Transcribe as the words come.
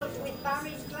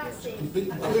A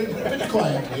bit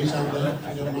quiet, please, out there,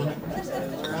 if you don't mind.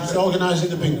 Just organising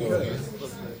the bingo here.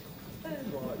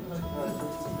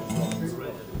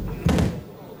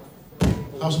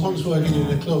 I was once working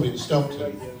in a club in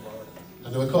Stockton,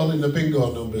 and they were calling the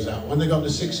bingo numbers out. When they got to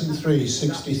 6 and 3,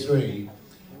 63,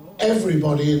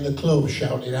 everybody in the club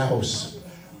shouted house.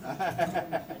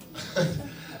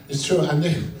 It's true,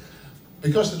 and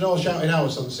because they'd all shouted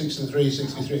house on 6 and 3,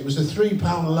 63, it was a £3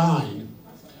 line,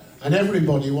 and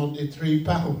everybody wanted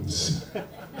 £3.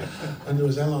 And there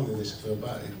was hell on in this club,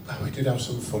 but we did have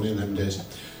some fun in them days.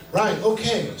 Right,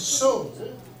 okay, so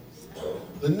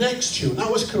the next tune, that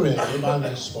was Career by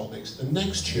Les Spotnicks. The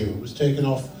next tune was taken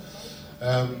off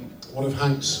one of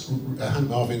Hank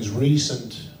Marvin's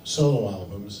recent solo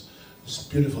albums. This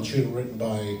beautiful tune written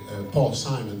by Paul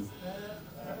Simon.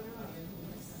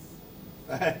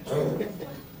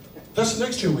 That's the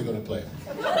next tune we're going to play.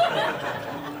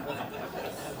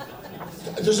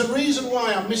 There's a reason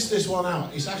why I missed this one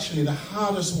out. It's actually the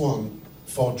hardest one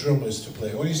for drummers to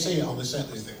play. When you see it on the set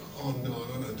list, you think, oh no,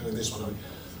 I'm not doing this one.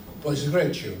 But it's a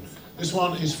great tune. This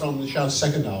one is from the Shad's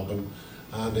second album,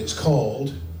 and it's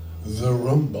called The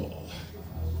Rumble.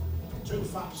 Too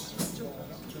fast. 1,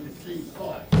 2, 3,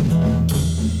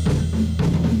 4.